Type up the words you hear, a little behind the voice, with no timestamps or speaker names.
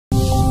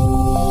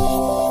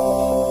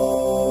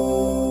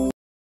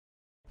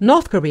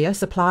North Korea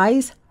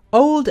supplies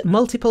old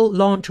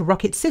multiple-launch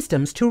rocket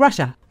systems to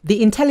Russia.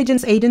 The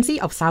intelligence agency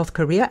of South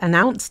Korea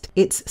announced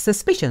its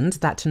suspicions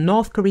that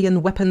North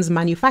Korean weapons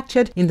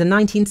manufactured in the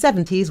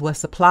 1970s were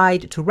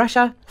supplied to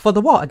Russia for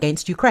the war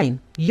against Ukraine.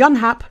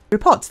 Yonhap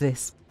reports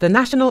this. The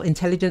National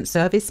Intelligence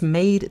Service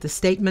made the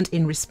statement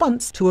in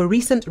response to a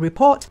recent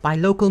report by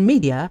local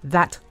media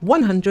that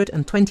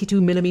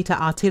 122mm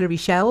artillery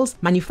shells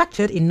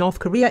manufactured in North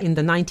Korea in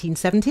the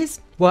 1970s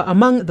were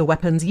among the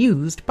weapons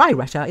used by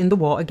Russia in the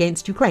war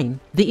against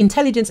Ukraine. The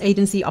intelligence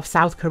agency of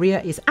South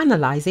Korea is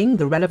analyzing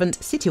the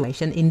relevant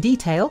situation in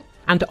detail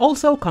and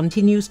also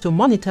continues to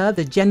monitor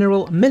the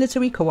general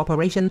military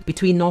cooperation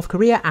between North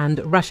Korea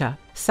and Russia.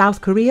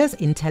 South Korea's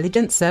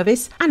intelligence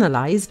service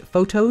analyzed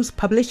photos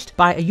published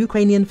by a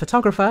Ukrainian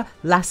photographer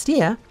last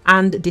year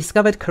and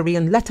discovered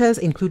Korean letters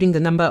including the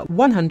number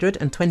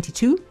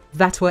 122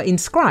 that were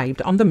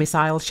inscribed on the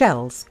missile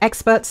shells.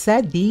 Experts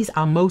said these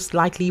are most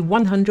likely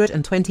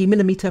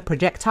 120mm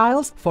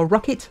projectiles for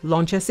rocket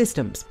launcher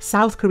systems.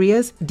 South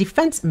Korea's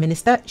Defense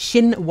Minister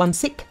Shin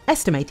Won-sik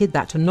estimated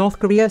that North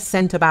Korea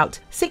sent about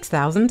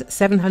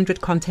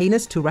 6,700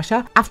 containers to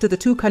Russia after the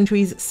two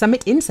countries'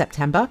 summit in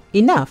September,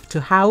 enough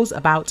to house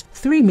about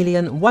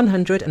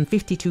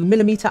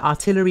 3,152mm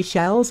artillery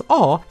shells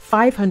or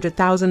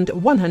 500,000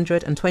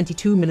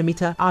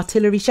 122mm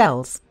artillery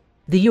shells.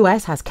 The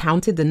US has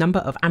counted the number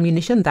of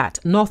ammunition that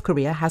North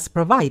Korea has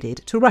provided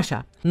to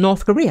Russia.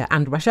 North Korea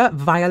and Russia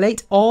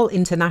violate all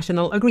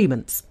international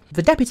agreements.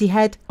 The deputy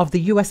head of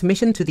the US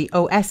mission to the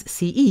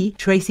OSCE,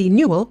 Tracy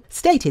Newell,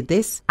 stated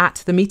this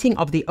at the meeting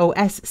of the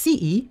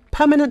OSCE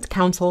Permanent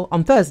Council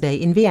on Thursday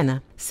in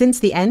Vienna. Since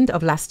the end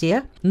of last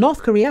year,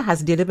 North Korea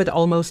has delivered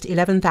almost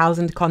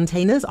 11,000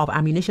 containers of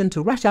ammunition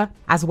to Russia,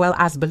 as well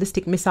as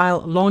ballistic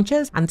missile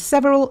launchers and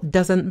several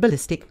dozen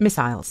ballistic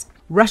missiles.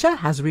 Russia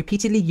has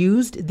repeatedly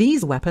used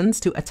these weapons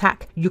to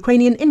attack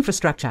Ukrainian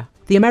infrastructure.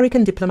 The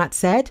American diplomat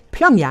said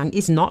Pyongyang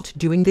is not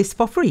doing this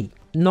for free.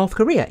 North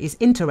Korea is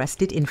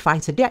interested in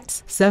fighter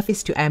jets,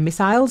 surface-to-air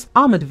missiles,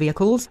 armored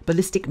vehicles,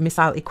 ballistic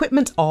missile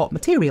equipment or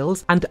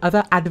materials, and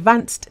other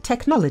advanced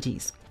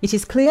technologies. It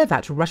is clear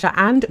that Russia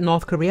and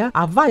North Korea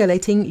are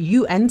violating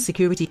UN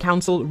Security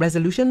Council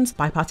resolutions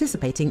by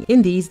participating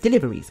in these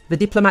deliveries. The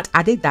diplomat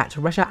added that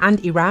Russia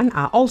and Iran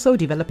are also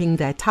developing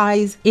their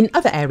ties in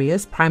other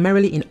areas,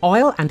 primarily in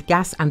oil and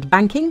gas and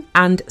banking,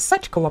 and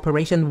such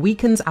cooperation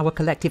weakens our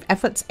collective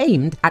efforts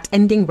aimed at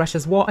ending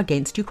Russia's war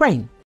against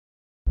Ukraine.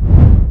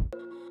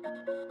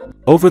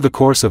 Over the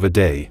course of a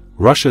day,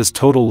 Russia's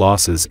total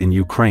losses in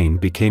Ukraine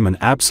became an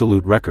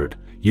absolute record.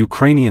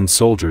 Ukrainian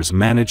soldiers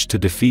managed to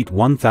defeat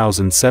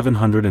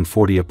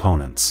 1,740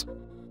 opponents.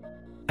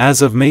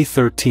 As of May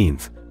 13,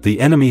 the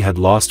enemy had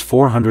lost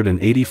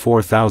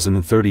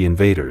 484,030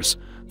 invaders,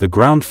 the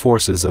ground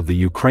forces of the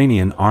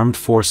Ukrainian armed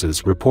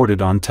forces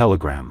reported on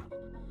Telegram.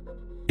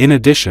 In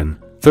addition,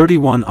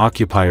 31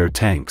 occupier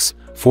tanks,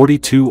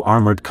 42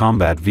 armored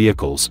combat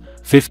vehicles,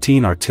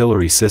 15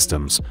 artillery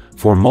systems,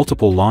 4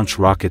 multiple launch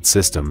rocket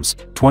systems,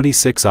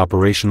 26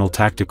 operational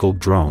tactical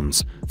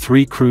drones,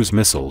 3 cruise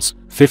missiles,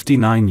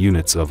 59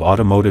 units of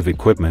automotive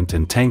equipment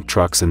and tank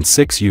trucks and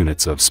 6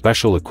 units of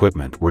special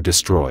equipment were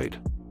destroyed.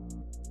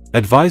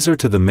 Advisor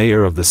to the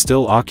mayor of the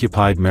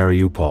still-occupied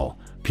Mariupol,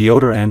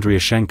 Pyotr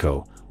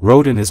Andriushenko,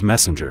 wrote in his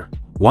messenger,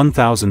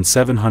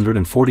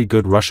 1,740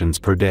 good Russians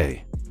per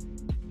day.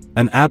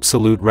 An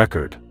absolute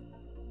record.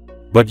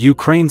 But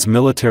Ukraine's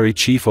military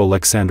chief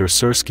Oleksandr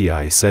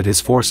Syrskyi said his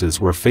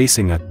forces were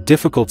facing a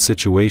difficult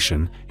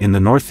situation in the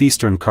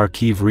northeastern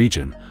Kharkiv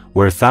region,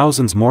 where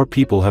thousands more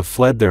people have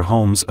fled their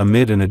homes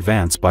amid an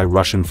advance by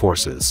Russian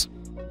forces.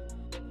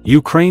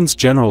 Ukraine's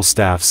general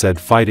staff said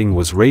fighting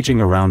was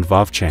raging around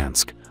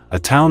Vovchansk, a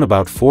town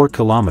about 4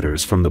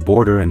 kilometers from the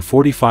border and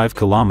 45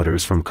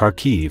 kilometers from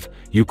Kharkiv,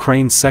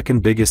 Ukraine's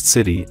second biggest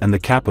city and the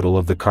capital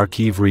of the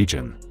Kharkiv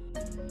region.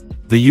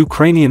 The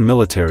Ukrainian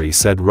military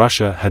said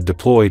Russia had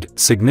deployed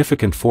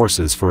significant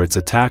forces for its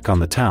attack on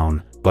the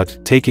town,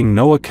 but taking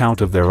no account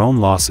of their own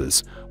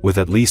losses, with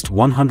at least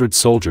 100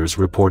 soldiers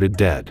reported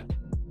dead.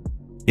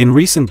 In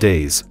recent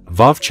days,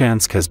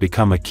 Vovchansk has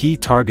become a key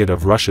target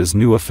of Russia's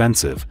new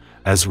offensive,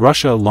 as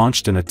Russia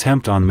launched an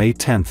attempt on May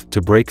 10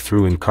 to break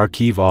through in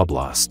Kharkiv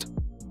Oblast.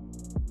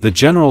 The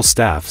General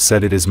Staff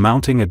said it is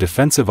mounting a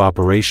defensive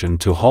operation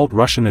to halt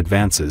Russian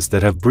advances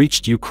that have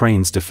breached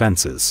Ukraine's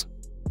defenses.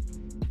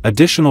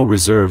 Additional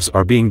reserves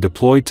are being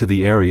deployed to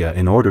the area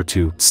in order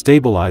to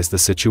stabilize the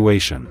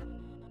situation.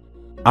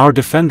 Our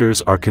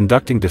defenders are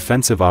conducting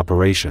defensive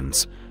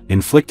operations,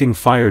 inflicting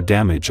fire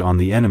damage on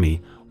the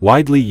enemy,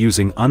 widely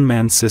using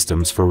unmanned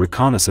systems for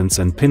reconnaissance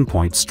and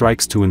pinpoint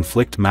strikes to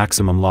inflict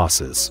maximum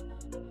losses.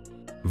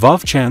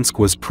 Vovchansk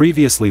was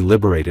previously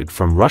liberated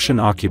from Russian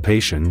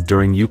occupation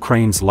during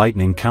Ukraine's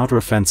lightning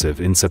counteroffensive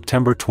in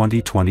September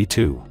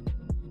 2022.